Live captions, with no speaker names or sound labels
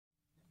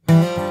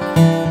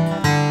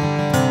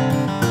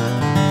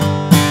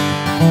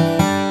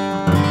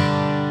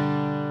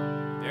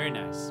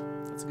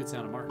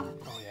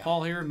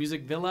here,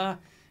 Music Villa,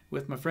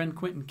 with my friend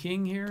Quentin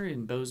King here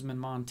in Bozeman,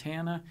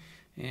 Montana.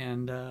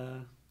 And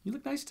you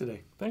look nice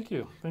today. Thank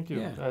you. Thank you.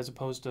 Yeah. As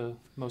opposed to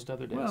most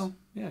other days. Well,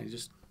 yeah, you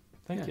just...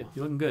 Thank you.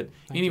 You're looking good.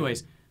 Thank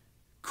Anyways,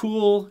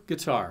 cool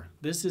guitar.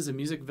 This is a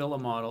Music Villa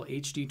model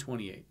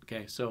HD-28.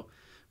 Okay, so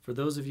for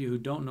those of you who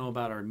don't know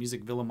about our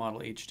Music Villa model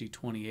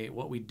HD-28,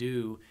 what we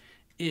do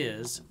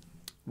is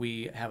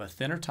we have a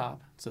thinner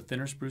top. It's a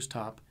thinner spruce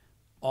top,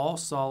 all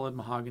solid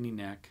mahogany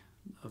neck,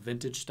 a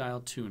vintage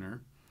style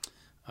tuner.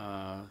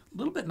 A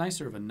little bit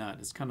nicer of a nut.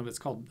 It's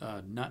called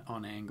nut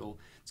on angle.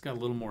 It's got a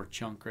little more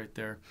chunk right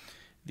there.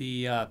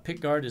 The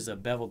pick guard is a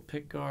beveled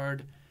pick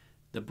guard.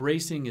 The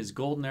bracing is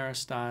golden era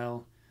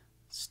style,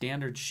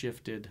 standard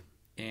shifted.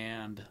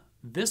 And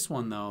this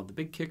one, though, the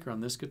big kicker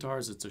on this guitar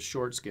is it's a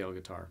short scale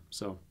guitar.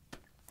 So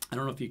I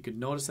don't know if you could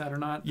notice that or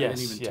not. Yes, I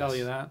didn't even tell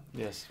you that.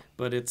 Yes.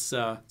 But it's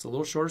a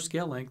little shorter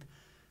scale length.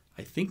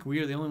 I think we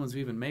are the only ones who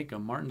even make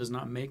them. Martin does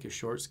not make a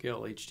short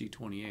scale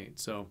HD-28.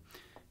 So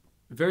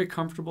very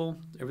comfortable.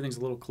 Everything's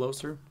a little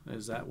closer.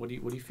 Is that what do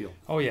you feel?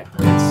 Oh yeah,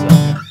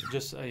 it's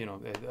just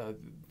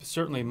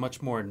certainly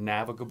much more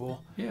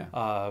navigable.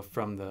 Yeah.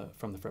 From the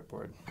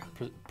fretboard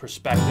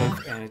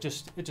perspective, and it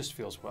just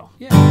feels well.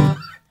 Yeah.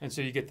 And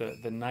so you get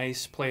the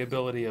nice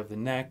playability of the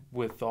neck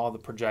with all the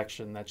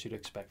projection that you'd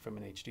expect from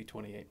an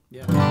HD-28.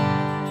 Yeah.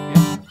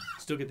 Yeah.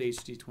 Still get the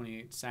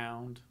HD-28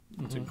 sound.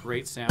 It's a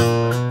great sound,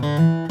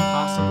 but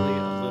possibly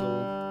a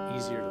little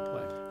easier to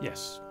play.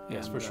 Yes.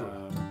 Yes, for sure.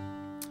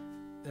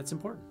 That's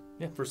important.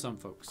 Yeah, for some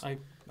folks. I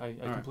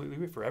completely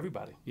agree. For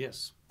everybody.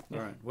 Yes. Yeah.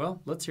 All right.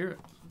 Well, let's hear it.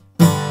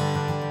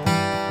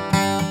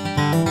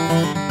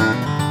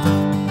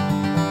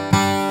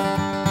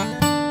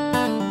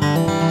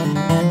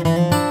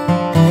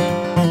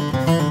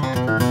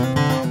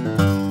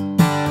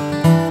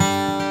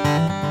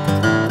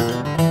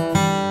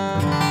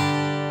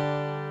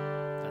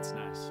 That's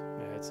nice.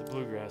 Yeah, it's a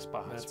bluegrass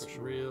box. That's for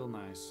sure. Real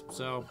nice.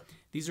 So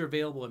these are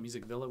available at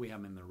Music Villa. We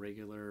have them in the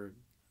regular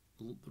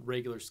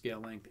scale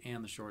length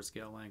and the short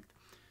scale length,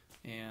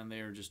 and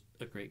they're just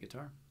a great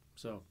guitar.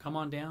 So come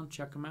on down,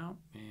 check them out,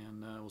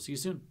 and we'll see you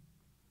soon.